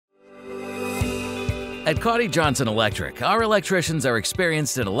At Cotti Johnson Electric, our electricians are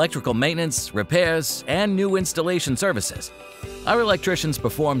experienced in electrical maintenance, repairs, and new installation services. Our electricians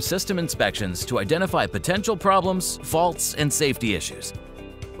perform system inspections to identify potential problems, faults, and safety issues.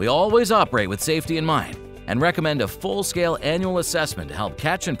 We always operate with safety in mind and recommend a full-scale annual assessment to help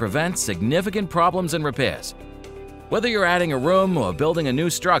catch and prevent significant problems and repairs. Whether you're adding a room or building a new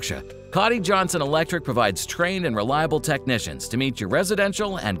structure, Cotti Johnson Electric provides trained and reliable technicians to meet your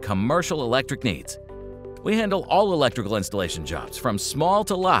residential and commercial electric needs. We handle all electrical installation jobs, from small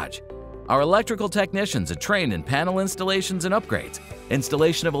to large. Our electrical technicians are trained in panel installations and upgrades,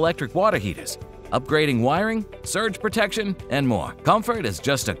 installation of electric water heaters, upgrading wiring, surge protection, and more. Comfort is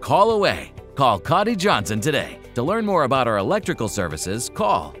just a call away. Call Cotti Johnson today. To learn more about our electrical services,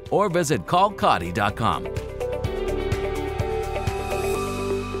 call or visit callcotti.com.